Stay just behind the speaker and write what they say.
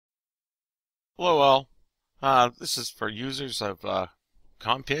Hello all. This is for users of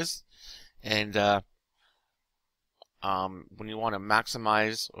Compiz, and when you want to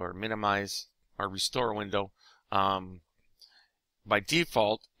maximize or minimize or restore a window, by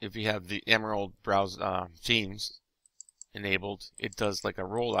default, if you have the Emerald browser themes enabled, it does like a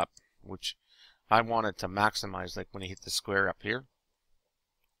roll-up, which I wanted to maximize, like when you hit the square up here,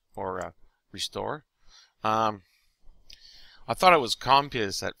 or restore. I thought it was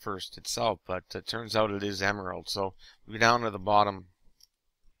Compiz at first itself, but it turns out it is Emerald. So we go down to the bottom,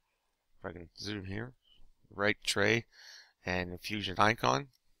 if I can zoom here, right tray and Fusion icon.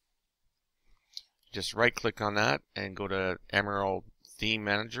 Just right click on that and go to Emerald Theme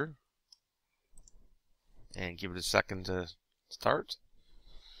Manager and give it a second to start.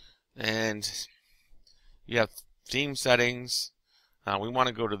 And you have theme settings. We want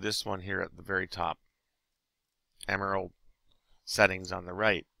to go to this one here at the very top, Emerald settings on the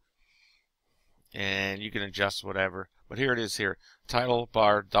right, and you can adjust whatever, but here it is here, title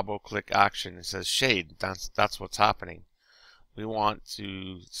bar double click action. It says shade. That's what's happening. We want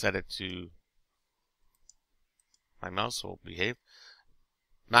to set it to, my mouse will behave,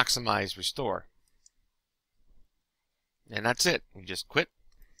 maximize restore, and that's it. We just quit,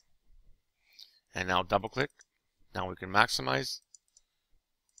 and now double click. Now we can maximize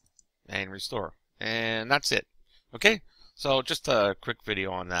and restore, and that's it. Okay, so just a quick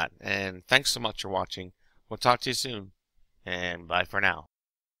video on that, and thanks so much for watching. We'll talk to you soon, and bye for now.